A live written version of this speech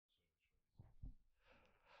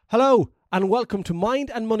Hello, and welcome to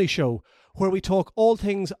Mind and Money Show, where we talk all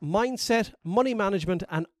things mindset, money management,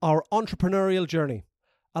 and our entrepreneurial journey.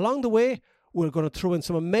 Along the way, we're going to throw in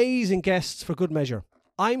some amazing guests for good measure.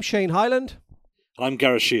 I'm Shane Hyland. And I'm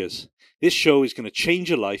Gareth Shears. This show is going to change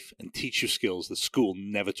your life and teach you skills that school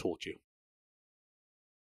never taught you.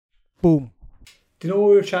 Boom. Do you know what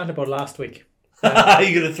we were chatting about last week? You're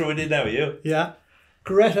going to throw it in now, are you? Yeah.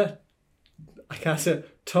 Greta, I can't say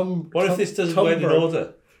What if this doesn't go in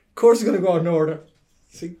order? Of course it's going to go in order.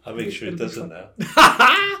 See, I'll make sure it doesn't now.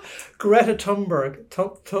 Greta Thunberg.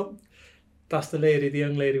 That's the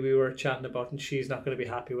young lady we were chatting about, and she's not going to be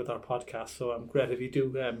happy with our podcast. So, Greta, if you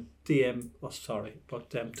do DM us, sorry. But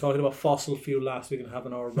talking about fossil fuel last week and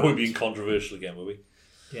having our rant. We're being controversial again, were we?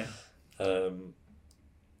 Yeah.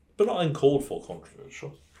 But not uncalled for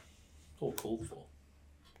controversial. All called for.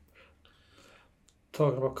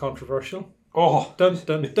 Talking about controversial. Oh, dun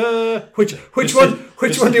dun dun. Which one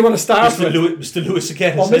do you want to start with? Mr. Lewis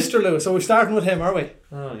again. Oh, Mr. Lewis. So we're starting with him, are we?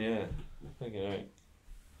 Oh yeah. Okay.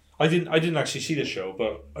 I didn't actually see the show,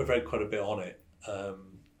 but I read quite a bit on it.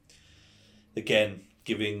 Again,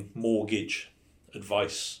 giving mortgage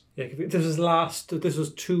advice. Yeah, this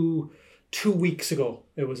was two weeks ago.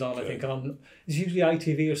 It was on, okay. I think, on it's usually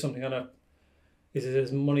ITV or something on is it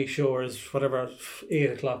his money show or his whatever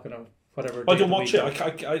 8:00 and whatever. I don't watch it.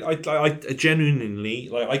 I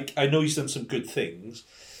genuinely I know he's done some good things,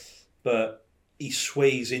 but he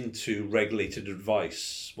sways into regulated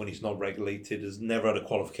advice when he's not regulated. Has never had a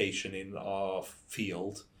qualification in our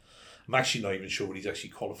field. I'm actually not even sure what he's actually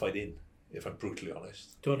qualified in, if I'm brutally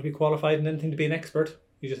honest. Do you want to be qualified in anything to be an expert?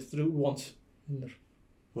 You just threw it once.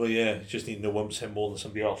 Well, yeah, just need to know 1% more than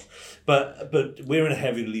somebody else. But we're in a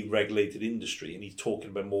heavily regulated industry, and he's talking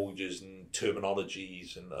about mortgages and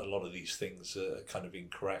terminologies, and a lot of these things are kind of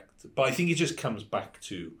incorrect. But I think it just comes back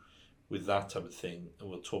to, with that type of thing, and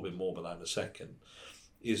we'll talk a bit more about that in a second,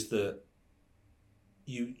 is that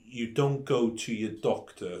you don't go to your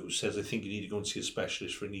doctor who says, I think you need to go and see a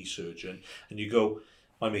specialist for a knee surgeon, and you go,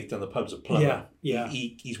 my mate down the pub's a plumber. Yeah.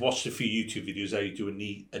 He's watched a few YouTube videos how you do a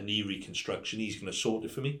knee reconstruction. He's going to sort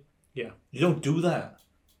it for me. Yeah. You don't do that.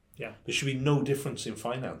 Yeah. There should be no difference in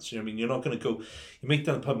finance. You know what I mean? You're not going to go... Your mate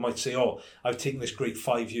down the pub might say, oh, I've taken this great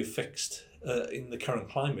 5-year fixed in the current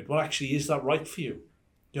climate. Well, actually, is that right for you?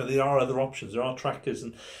 You know, there are other options. There are trackers.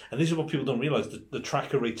 And this is what people don't realise. The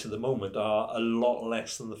tracker rates at the moment are a lot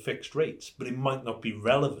less than the fixed rates. But it might not be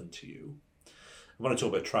relevant to you. When I talk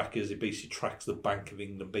about trackers, it basically tracks the Bank of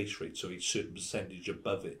England base rate, so a certain percentage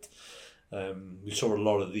above it. We saw a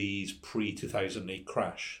lot of these pre-2008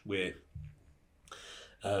 crash, where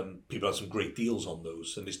people had some great deals on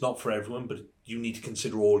those, and it's not for everyone, but you need to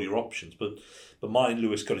consider all your options. But mine,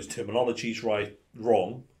 Lewis got his terminologies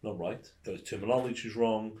wrong, got his terminologies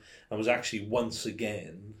wrong, and was actually once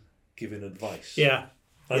again giving advice. Yeah.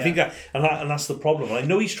 I think that's the problem. And I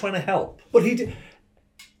know he's trying to help, but he did.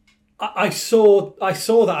 I saw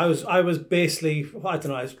that I was basically, I don't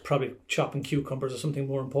know, I was probably chopping cucumbers or something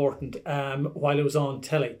more important while it was on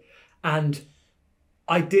telly, and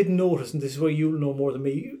I did notice, and this is where you'll know more than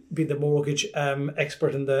me, being the mortgage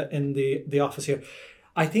expert in the office here.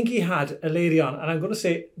 I think he had a lady on, and I'm going to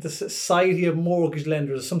say the Society of Mortgage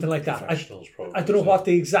Lenders or something like that. I don't know what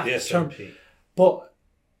the exact term, but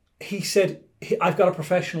he said, I've got a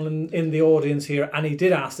professional in the audience here, and he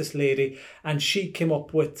did ask this lady, and she came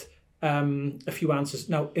up with a few answers.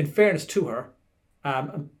 Now, in fairness to her,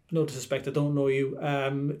 no disrespect, I don't know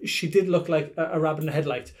you, she did look like a rabbit in a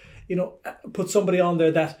headlight. You know, put somebody on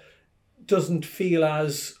there that doesn't feel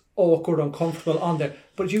as awkward, uncomfortable on there.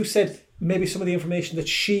 But you said maybe some of the information that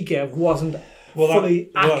she gave wasn't fully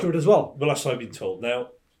accurate as well. Well, that's what I've been told. Now,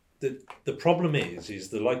 the problem is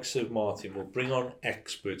the likes of Martin will bring on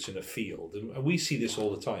experts in a field, and we see this all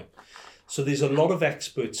the time. So there's a lot of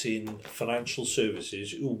experts in financial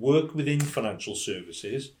services who work within financial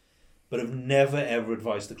services, but have never ever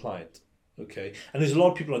advised the client. Okay, and there's a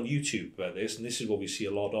lot of people on YouTube about this, and this is what we see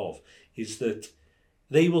a lot of, is that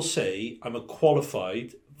they will say, I'm a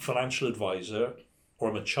qualified financial advisor or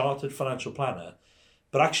I'm a chartered financial planner,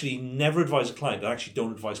 but actually never advise a client. I actually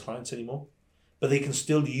don't advise clients anymore, but they can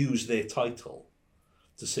still use their title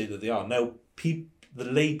to say that they are. Now, the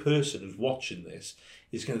lay person who's watching this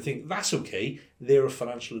is going to think, that's okay, they're a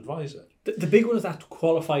financial advisor. The big one is that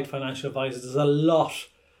qualified financial advisor. There's a lot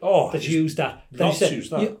that use that. Use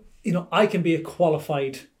that. You know, I can be a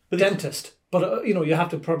qualified dentist, but you have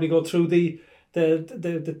to probably go through the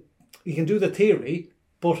you can do the theory,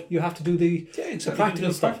 but you have to do the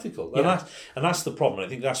practical stuff. Yeah. And that's the problem. I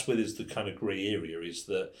think that's where there's the kind of grey area, is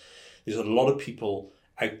that there's a lot of people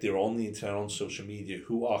out there on the internet, on social media,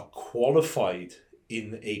 who are qualified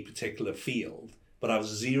in a particular field, but have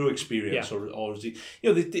zero experience,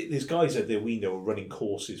 there's guys out there we know running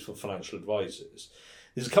courses for financial advisors.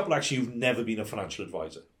 There's a couple actually who've never been a financial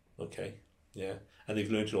advisor, okay, yeah, and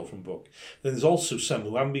they've learned it all from a book. Then there's also some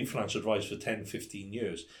who haven't been financial advisors for 10, 15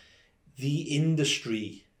 years. The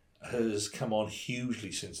industry has come on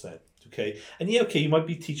hugely since then, okay, and you might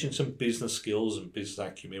be teaching some business skills and business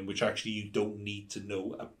acumen, which actually you don't need to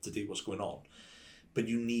know up to date what's going on, but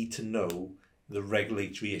you need to know the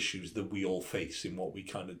regulatory issues that we all face in what we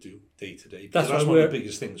kind of do day to day. That's one of the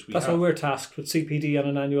biggest things we have. That's why we're tasked with CPD on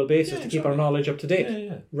an annual basis to keep our knowledge up to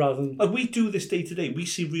date. Rather than... And we do this day to day. We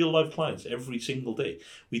see real life clients every single day.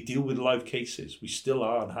 We deal with live cases. We still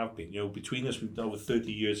are and have been. Between us, we've over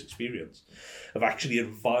 30 years experience of actually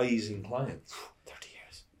advising clients. 30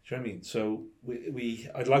 years. Do you know what I mean? So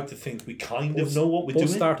I'd like to think we kind of know what we're doing.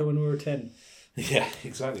 Both started when we were 10. Yeah,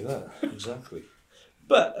 exactly that. Exactly.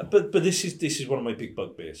 But this is one of my big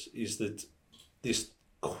bugbears, is that this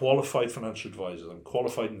qualified financial advisors, I'm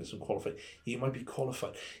qualified in this and qualified. You might be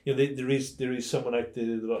qualified. There is someone out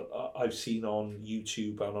there that I've seen on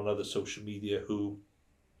YouTube and on other social media who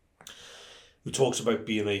talks about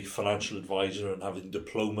being a financial advisor and having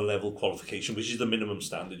diploma level qualification, which is the minimum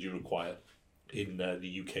standard you require in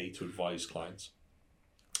the UK to advise clients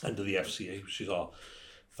under the FCA, which is our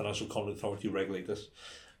Financial Conduct Authority regulators.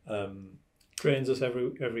 Drains us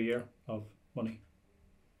every year of money.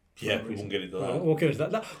 Yeah, we won't get into that. We won't get into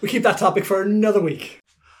that. We keep that topic for another week.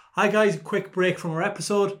 Hi guys, quick break from our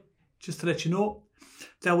episode, just to let you know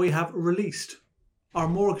that we have released our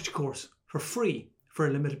mortgage course for free for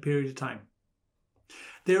a limited period of time.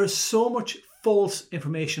 There is so much false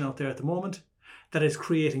information out there at the moment that is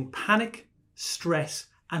creating panic, stress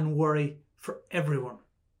and worry for everyone.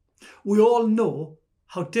 We all know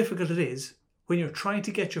how difficult it is when you're trying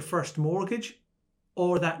to get your first mortgage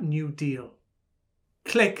or that new deal.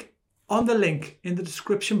 Click on the link in the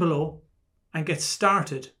description below and get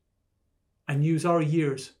started and use our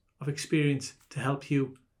years of experience to help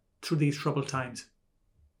you through these troubled times.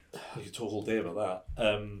 I could talk all day about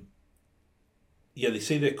that. They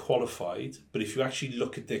say they're qualified, but if you actually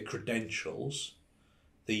look at their credentials,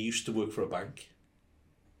 they used to work for a bank.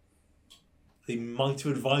 They might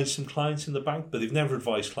have advised some clients in the bank, but they've never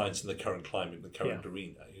advised clients in the current climate, in the current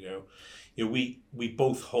arena. We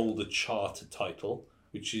both hold a chartered title,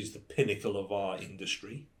 which is the pinnacle of our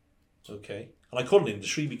industry. Okay, and I call it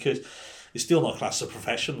industry because it's still not classed as a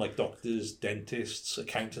profession like doctors, dentists,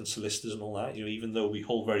 accountants, solicitors, and all that. Even though we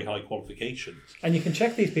hold very high qualifications. And you can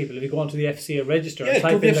check these people if you go onto the FCA register and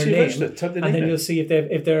type in their name, and then you'll see if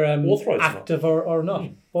they're active or not.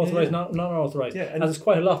 Authorised, not authorised. Yeah, and there's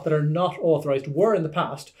quite a lot that are not authorised, were in the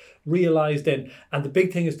past, realised in. And the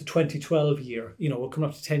big thing is the 2012 year. We're coming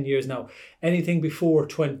up to 10 years now. Anything before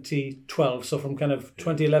 2012, so from kind of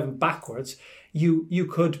 2011 backwards, you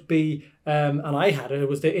could be, and I had it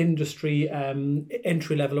was the industry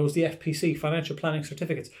entry level, it was the FPC, Financial Planning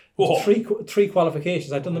Certificates. Three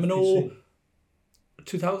qualifications. I'd done them in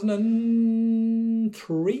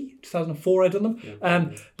 2003, 2004 I'd done them.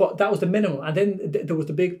 But that was the minimum. And then there was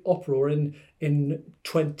the big uproar in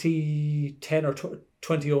 2010 or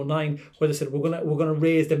 2009 where they said we're gonna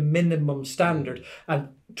raise the minimum standard. And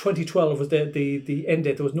 2012 was the end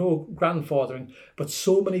date. There was no grandfathering, but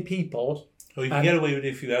so many people. Oh, you can get away with it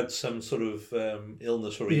if you had some sort of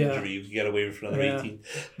illness or injury. You can get away with it for another 18.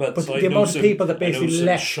 But the amount of people that basically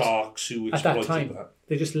left sharks who at that time,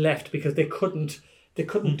 they just left because they couldn't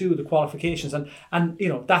do the qualifications, and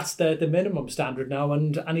that's the minimum standard now,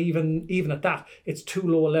 and even at that, it's too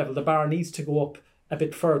low a level. The bar needs to go up a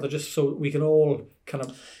bit further, just so we can all kind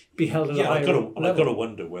of be held at a higher level. I've got to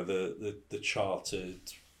wonder whether the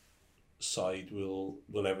chartered side will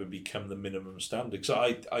ever become the minimum standard. So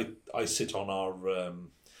I sit on our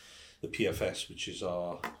the PFS, which is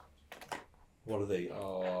our, what are they?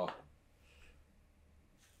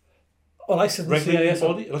 I said the CIS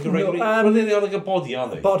body, like a regular. They're like a body,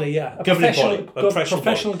 aren't they? Body, yeah, a governing body,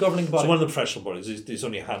 professional governing body. So one of the professional bodies. There's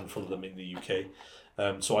only a handful of them in the UK.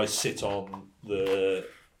 So I sit on the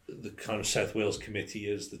kind of South Wales committee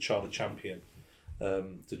as the charter champion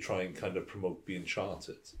to try and kind of promote being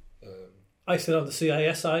chartered. I sit on the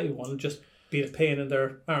CISI one, just being a pain in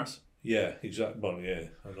their arse. Yeah, exactly. Well, yeah,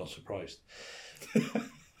 I'm not surprised.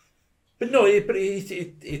 But no, it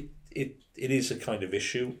is a kind of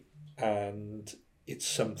issue, and it's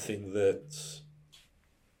something that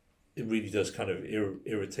it really does kind of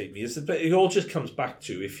irritate me. It all just comes back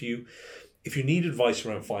to if you if you need advice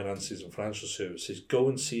around finances and financial services, go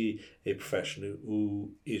and see a professional who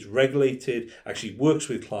is regulated, actually works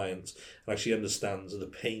with clients, and actually understands the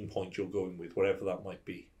pain point you're going with, whatever that might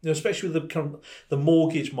be. Especially with the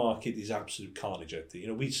mortgage market is absolute carnage out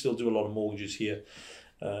there. We still do a lot of mortgages here,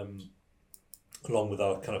 along with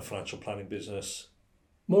our kind of financial planning business.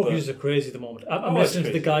 Mortgages are crazy at the moment. I'm listening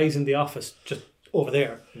to the guys in the office just over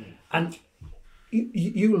there, and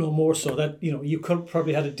you know more so that you could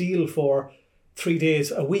probably had a deal for 3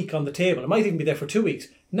 days a week on the table. It might even be there for 2 weeks.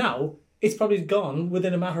 Now it's probably gone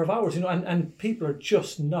within a matter of hours. And people are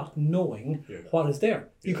just not knowing what is there.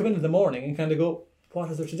 You come in the morning and kind of go,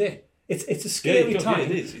 "What is there today?" It's a scary time,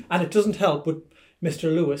 it is. And it doesn't help with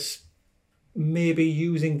Mr. Lewis maybe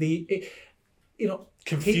using the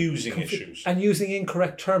confusing issues and using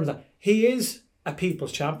incorrect terms. He is a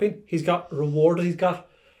people's champion. He's got rewarded. He's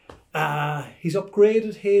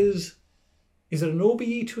upgraded his, is it an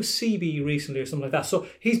OBE to a CBE recently or something like that? So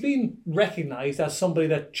he's been recognised as somebody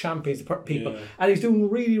that champions the people. And he's doing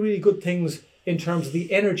really, really good things in terms of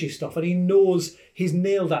the energy stuff. And he knows, he's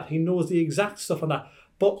nailed that. He knows the exact stuff on that.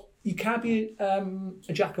 But you can't be a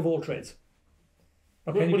jack of all trades.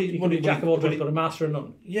 Okay, you can be a jack of all trades, but a master of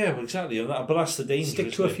none. Yeah, well, exactly. But that's the danger.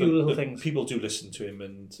 Stick to a few little things. People do listen to him,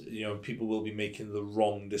 and people will be making the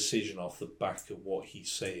wrong decision off the back of what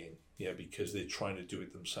he's saying. Because they're trying to do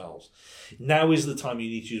it themselves. Now is the time you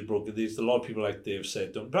need to use a broker. There's a lot of people out there have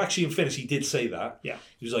said don't. But actually, in fairness, he did say that. Yeah.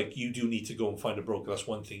 He was like, you do need to go and find a broker. That's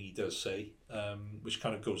one thing he does say, which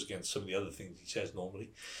kind of goes against some of the other things he says normally.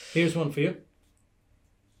 Here's one for you.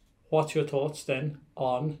 What's your thoughts then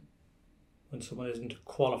on when someone isn't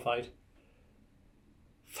qualified?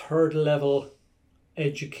 Third level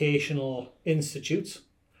educational institutes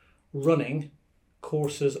running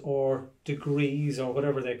courses or degrees or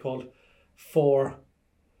whatever they're called for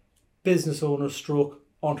business owners stroke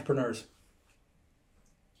entrepreneurs.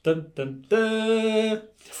 Dun, dun, dun.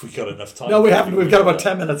 If we got enough time. No, we haven't. We've got about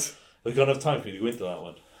 10 minutes. We've got enough time for you to go into that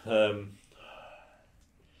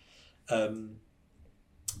one.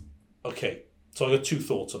 Okay, so I've got two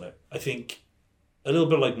thoughts on it. I think a little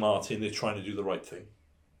bit like Martin, they're trying to do the right thing.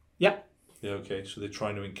 Yeah. Yeah, okay, so they're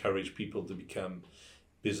trying to encourage people to become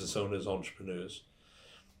business owners, entrepreneurs.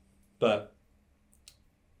 But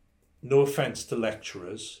no offence to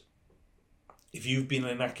lecturers, if you've been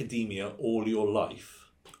in academia all your life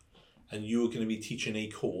and you're going to be teaching a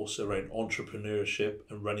course around entrepreneurship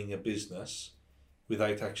and running a business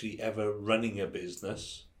without actually ever running a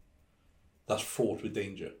business, that's fraught with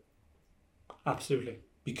danger. Absolutely.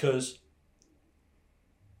 Because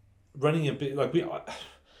running a bit like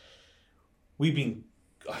we've been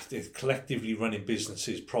collectively running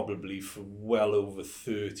businesses probably for well over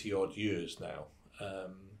 30 odd years now,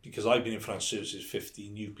 because I've been in financial services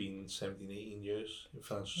 15, you've been 17, 18 years in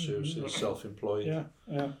financial services, self-employed.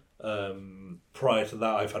 Prior to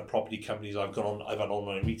that, I've had property companies, I've had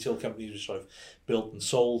online retail companies which I've built and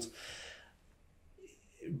sold.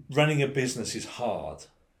 Running a business is hard,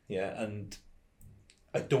 and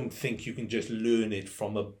I don't think you can just learn it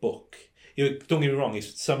from a book. Don't get me wrong,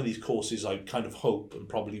 some of these courses I kind of hope and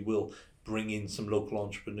probably will bring in some local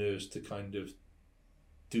entrepreneurs to kind of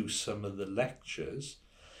do some of the lectures,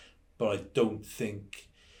 but I don't think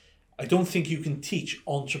you can teach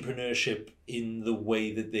entrepreneurship in the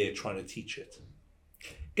way that they're trying to teach it.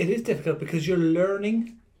 It is difficult because you're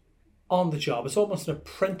learning on the job. It's almost an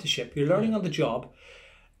apprenticeship. You're learning on the job.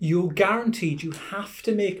 You're guaranteed you have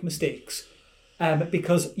to make mistakes.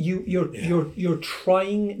 Because you're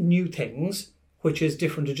trying new things, which is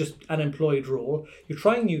different to just an employed role. You're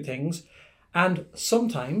trying new things, and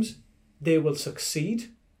sometimes they will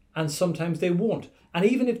succeed, and sometimes they won't. And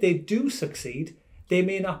even if they do succeed, they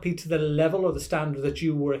may not be to the level or the standard that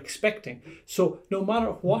you were expecting. So no matter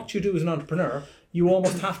what you do as an entrepreneur, you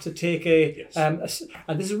almost have to take and this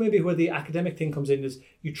is maybe where the academic thing comes in, is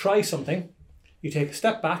you try something, you take a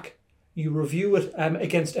step back, you review it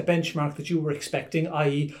against a benchmark that you were expecting,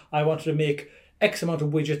 i.e. I wanted to make X amount of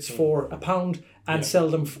widgets for £1 and sell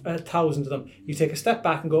them 1,000 of them. You take a step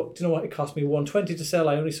back and go, do you know what, it cost me £120 to sell,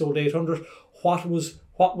 I only sold 800. What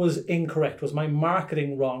was incorrect? Was my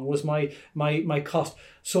marketing wrong? Was my cost?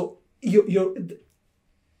 So you're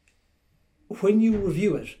when you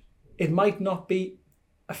review it, it might not be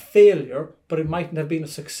a failure, but it mightn't have been a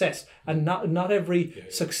success. And not every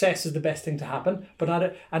success is the best thing to happen,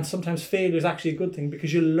 but and sometimes failure is actually a good thing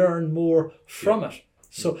because you learn more from it.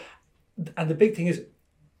 So, and the big thing is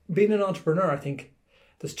being an entrepreneur. I think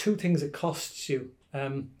there's two things it costs you.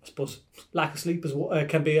 I suppose lack of sleep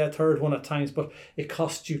can be a third one at times, but it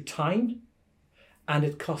costs you time and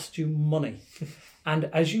it costs you money. And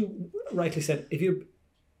as you rightly said, if you're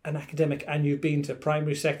an academic and you've been to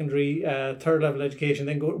primary, secondary, third level education,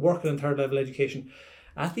 then go working in third level education,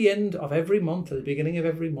 at the end of every month, at the beginning of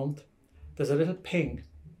every month, there's a little ping,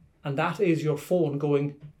 and that is your phone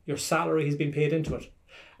going, your salary has been paid into it.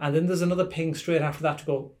 And then there's another ping straight after that to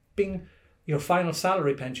go, bing, your final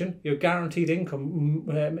salary pension, your guaranteed income,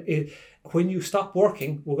 when you stop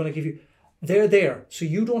working, we're going to give you, they're there. So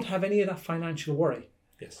you don't have any of that financial worry.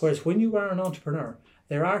 Yes. Whereas when you are an entrepreneur,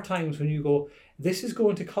 there are times when you go, this is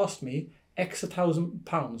going to cost me X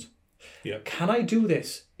 £1,000. Yeah. Can I do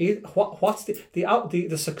this? What's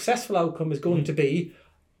the successful outcome is going to be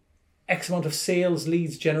X amount of sales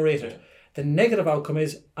leads generated. Yeah. The negative outcome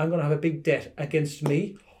is I'm going to have a big debt against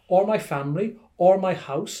me or my family or my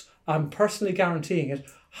house. I'm personally guaranteeing it.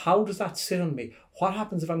 How does that sit on me? What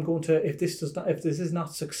happens if this is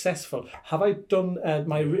not successful? Have I done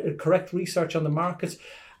my correct research on the markets?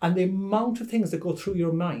 And the amount of things that go through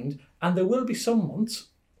your mind, and there will be some months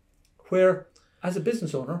where, as a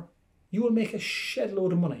business owner, you will make a shed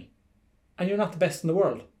load of money, and you're not the best in the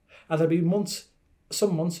world. And there'll be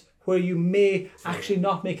some months where you may actually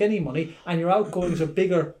not make any money, and your outgoings are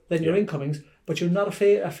bigger than your incomings, but you're not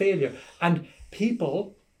a failure. And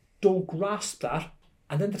people don't grasp that.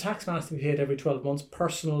 And then the tax man has to be paid every 12 months,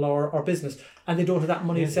 personal or business, and they don't have that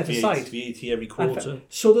money set aside. VAT every quarter.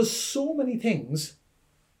 So there's so many things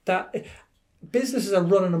that businesses are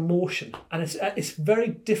run on emotion, and it's very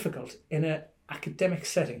difficult in an academic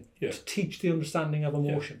setting to teach the understanding of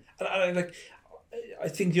emotion. Yeah. And I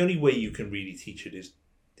think the only way you can really teach it is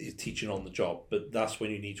teaching on the job, but that's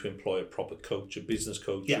when you need to employ a proper coach, a business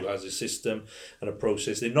coach who has a system and a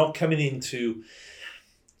process. They're not coming into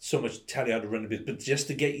so much tell you how to run a business, but just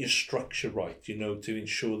to get your structure right, to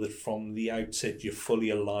ensure that from the outset you're fully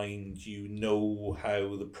aligned, you know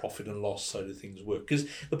how the profit and loss side of things work. Because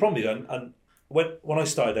the problem is, and when I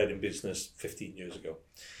started out in business 15 years ago,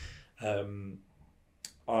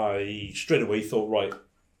 I straight away thought, right,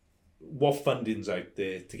 what funding's out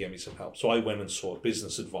there to get me some help? So I went and saw a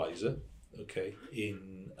business advisor,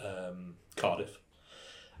 in Cardiff,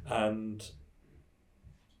 and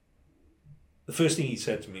the first thing he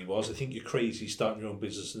said to me was, I think you're crazy starting your own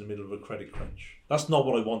business in the middle of a credit crunch. That's not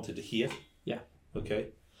what I wanted to hear. Yeah. Okay.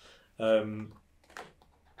 He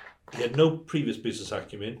had no previous business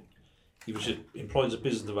acumen. He was employed as a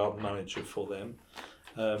business development manager for them.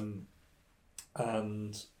 And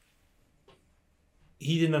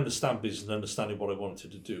he didn't understand business and understanding what I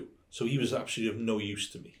wanted to do. So he was absolutely of no use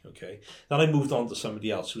to me. Okay. Then I moved on to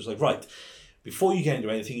somebody else who was like, right, before you get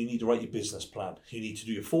into anything, you need to write your business plan. You need to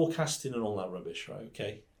do your forecasting and all that rubbish, right?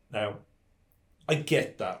 Okay. Now, I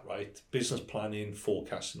get that, right? Business planning,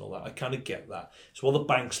 forecasting, all that. I kind of get that. It's what the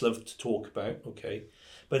banks love to talk about, okay?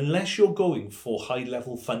 But unless you're going for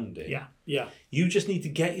high-level funding, you just need to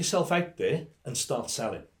get yourself out there and start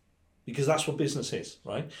selling. Because that's what business is,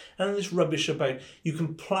 right? And this rubbish about, you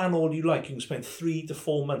can plan all you like. You can spend 3 to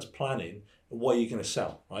 4 months planning what you're going to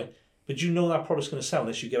sell, right? But you know that product's going to sell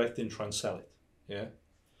unless you get out there and try and sell it.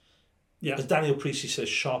 Yeah. As Daniel Priestley says,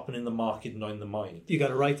 sharpening the market, not in the mind. You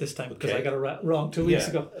got it right this time because I got it wrong 2 weeks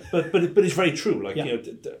ago. But it's very true. Like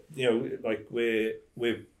like we're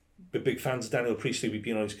big fans of Daniel Priestley. We've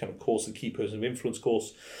been on his kind of course, the Key Person of Influence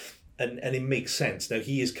course, and it makes sense. Now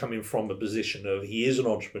he is coming from a position of, he is an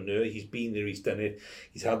entrepreneur. He's been there. He's done it.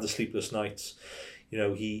 He's had the sleepless nights.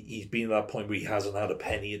 He's been at that point where he hasn't had a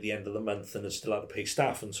penny at the end of the month and has still had to pay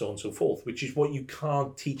staff and so on and so forth, which is what you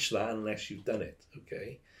can't teach that unless you've done it,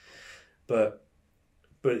 okay? But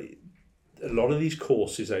a lot of these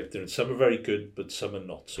courses out there, and some are very good, but some are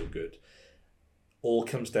not so good, all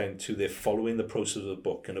comes down to they're following the process of the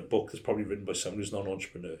book, and a book that's probably written by someone who's not an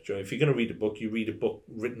entrepreneur. If you're going to read a book, you read a book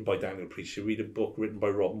written by Daniel Priestley, you read a book written by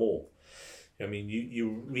Rob Moore. I mean,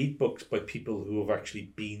 you read books by people who have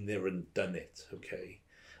actually been there and done it, okay,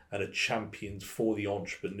 and are champions for the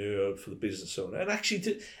entrepreneur, for the business owner, and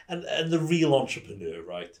actually, and the real entrepreneur,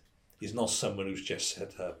 right, is not someone who's just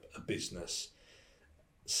set up a business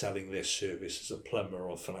selling their service as a plumber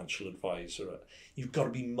or a financial advisor. You've got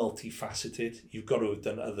to be multifaceted. You've got to have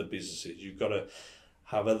done other businesses. You've got to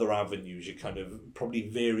have other avenues. You kind of probably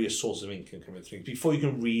various sources of income coming through before you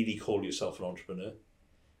can really call yourself an entrepreneur.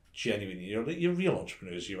 Genuinely, you're real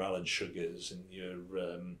entrepreneurs. Your Alan Sugars and your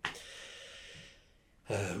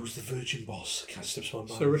who's the Virgin boss? I can't step my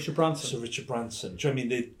mind. Sir Richard Branson. Do you know what I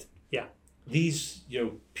mean? These,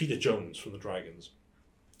 Peter Jones from the Dragons.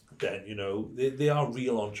 Then they are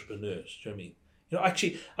real entrepreneurs. Do you know what I mean?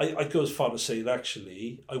 Actually, I go as far to say that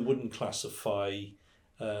actually I wouldn't classify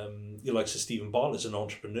like Sir Stephen Bartlett as an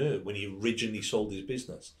entrepreneur when he originally sold his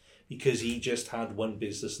business. because he just had one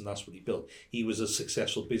business and that's what he built. He was a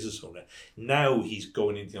successful business owner. Now he's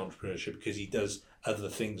going into entrepreneurship because he does other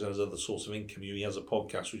things as other source of income. He has a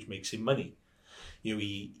podcast which makes him money.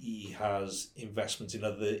 He has investments in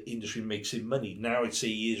other industry, makes him money. Now I'd say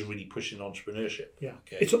he is really pushing entrepreneurship. Yeah,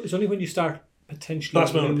 okay? It's only when you start potentially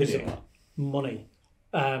That's my own losing opinion. money,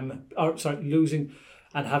 losing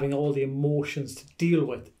and having all the emotions to deal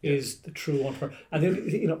with is the true entrepreneur. And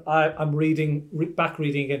then, I'm reading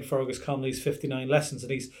again Fergus Connolly's 59 Lessons,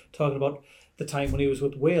 and he's talking about the time when he was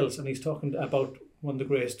with Wales, and he's talking about one of the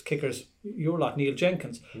greatest kickers, your lot, Neil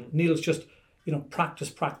Jenkins. Neil's just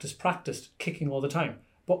practiced kicking all the time.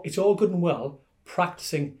 But it's all good and well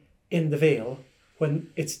practicing in the Vale when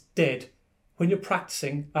it's dead. When you're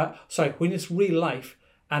practicing, when it's real life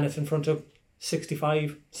and it's in front of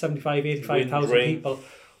 65, 75, 85,000 people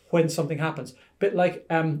when something happens. Bit like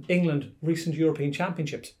England, recent European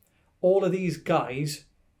Championships. All of these guys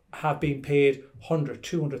have been paid 100,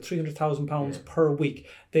 200, 300,000 pounds per week.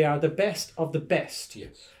 They are the best of the best.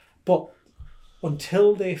 Yes. But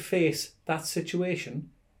until they face that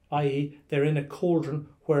situation, i.e. they're in a cauldron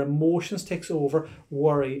where emotions takes over,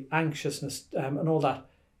 worry, anxiousness and all that,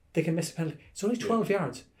 they can miss a penalty. It's only 12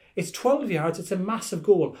 yards. It's 12 yards. It's a massive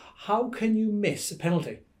goal. How can you miss a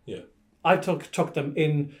penalty? Yeah. I took them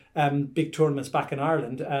in big tournaments back in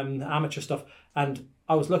Ireland, amateur stuff, and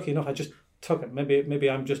I was lucky enough. I just took it. Maybe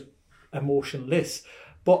I'm just emotionless,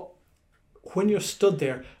 but when you're stood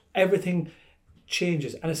there, everything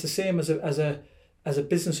changes, and it's the same as a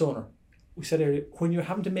business owner. We said earlier, when you're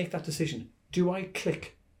having to make that decision, do I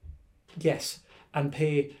click yes and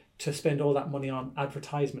pay to spend all that money on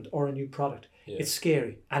advertisement or a new product? Yeah. It's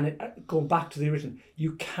scary. And going back to the original,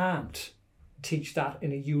 you can't teach that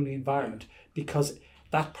in a uni environment because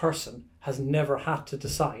that person has never had to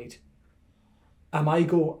decide, am I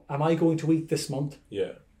going to eat this month?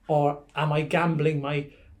 Yeah. Or am I gambling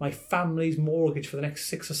my family's mortgage for the next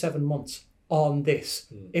 6 or 7 months on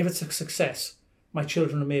this? If it's a success, my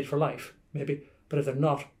children are made for life, maybe. But if they're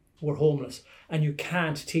not, we're homeless. And you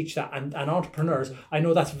can't teach that. And entrepreneurs, I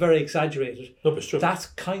know that's very exaggerated. No, but it's true. That's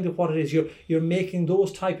kind of what it is. You're making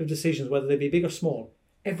those type of decisions, whether they be big or small,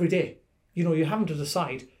 every day. You're having to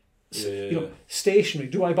decide, stationery,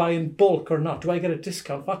 do I buy in bulk or not? Do I get a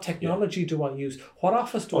discount? What technology do I use? What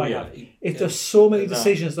office do I have? There's so many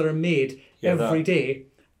decisions that are made every day,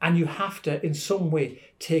 and you have to, in some way,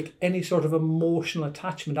 take any sort of emotional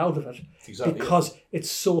attachment out of it because it's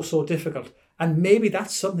so difficult. And maybe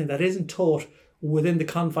that's something that isn't taught within the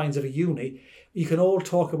confines of a uni. You can all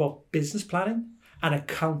talk about business planning and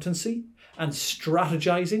accountancy and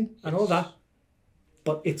strategizing and all that,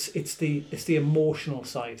 but it's the emotional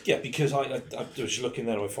side. Yeah, because I was looking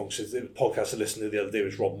there on my phone. So the podcast I listened to the other day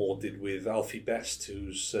was Rob Moore did with Alfie Best,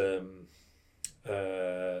 who's a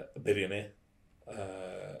billionaire,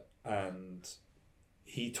 and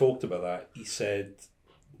he talked about that. He said,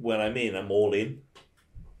 "When I'm in, I'm all in."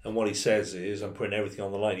 And what he says is, I'm putting everything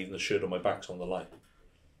on the line, even the shirt on my back's on the line.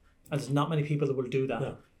 And there's not many people that will do that.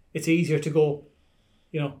 No. It's easier to go,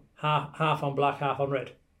 half on black, half on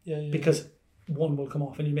red. Because one will come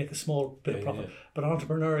off and you make a small bit of profit. But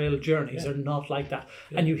entrepreneurial journeys are not like that.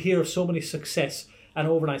 Yeah. And you hear of so many success and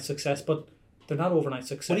overnight success, but they're not overnight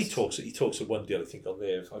success. Well, he talks at one deal, I think, on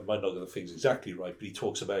there, I might not get the things exactly right, but he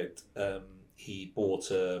talks about he bought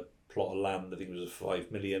a plot of land, I think it was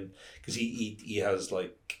 5 million, because he has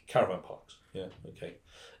like caravan parks,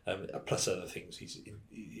 plus other things.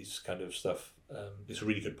 He's kind of stuff. It's a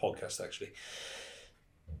really good podcast actually.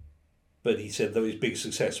 But he said that his big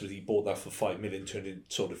success was he bought that for 5 million,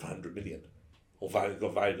 sold it for 100 million, or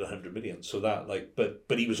got valued at 100 million. So that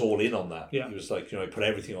but he was all in on that. Yeah. He was like, I put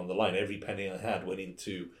everything on the line. Every penny I had went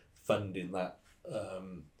into funding that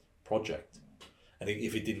project. And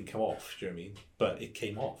if it didn't come off, do you know what I mean? But it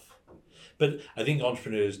came off. But I think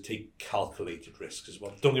entrepreneurs take calculated risks as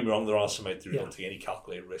well. Don't get me wrong, there are some out there who don't take any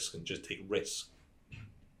calculated risk and just take risks.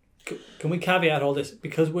 Can we caveat all this?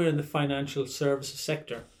 Because we're in the financial services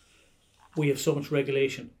sector, we have so much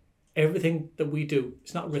regulation. Everything that we do,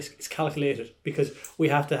 it's not risk, it's calculated, because we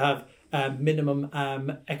have to have minimum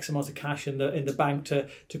X amount of cash in the bank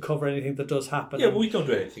to cover anything that does happen. Yeah, but we don't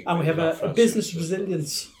do anything. And we have a business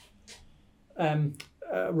resilience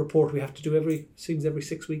report we have to do every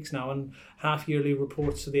 6 weeks now, and half-yearly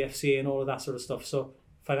reports to the FCA and all of that sort of stuff. So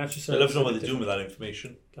financial services. I love to know what they're doing with that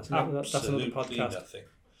information. That's another podcast.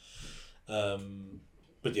 Nothing.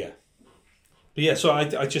 But yeah. So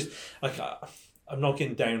I just I'm not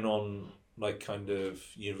getting down on like kind of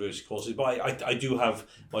university courses, but I do have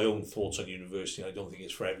my own thoughts on university. I don't think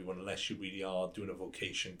it's for everyone unless you really are doing a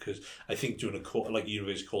vocation, because I think doing a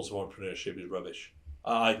university course of entrepreneurship is rubbish.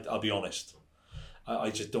 I'll be honest. I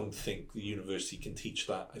just don't think the university can teach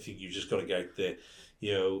that. I think you've just got to get out there,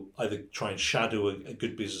 either try and shadow a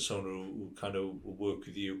good business owner who kind of will work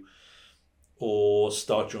with you, or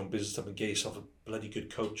start your own business up and get yourself a bloody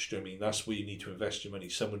good coach. Do you know what I mean? That's where you need to invest your money.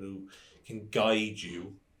 Someone who can guide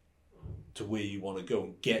you to where you want to go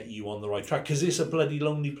and get you on the right track. Because it's a bloody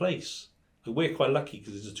lonely place. We're quite lucky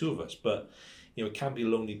because there's the two of us, but it can be a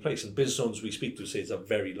lonely place. And business owners we speak to say it's a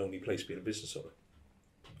very lonely place being a business owner.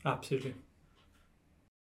 Absolutely.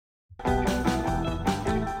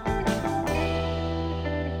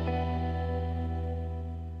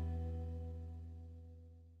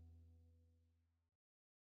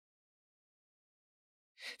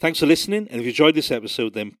 Thanks for listening, and if you enjoyed this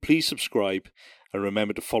episode, then please subscribe and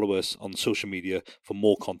remember to follow us on social media for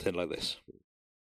more content like this.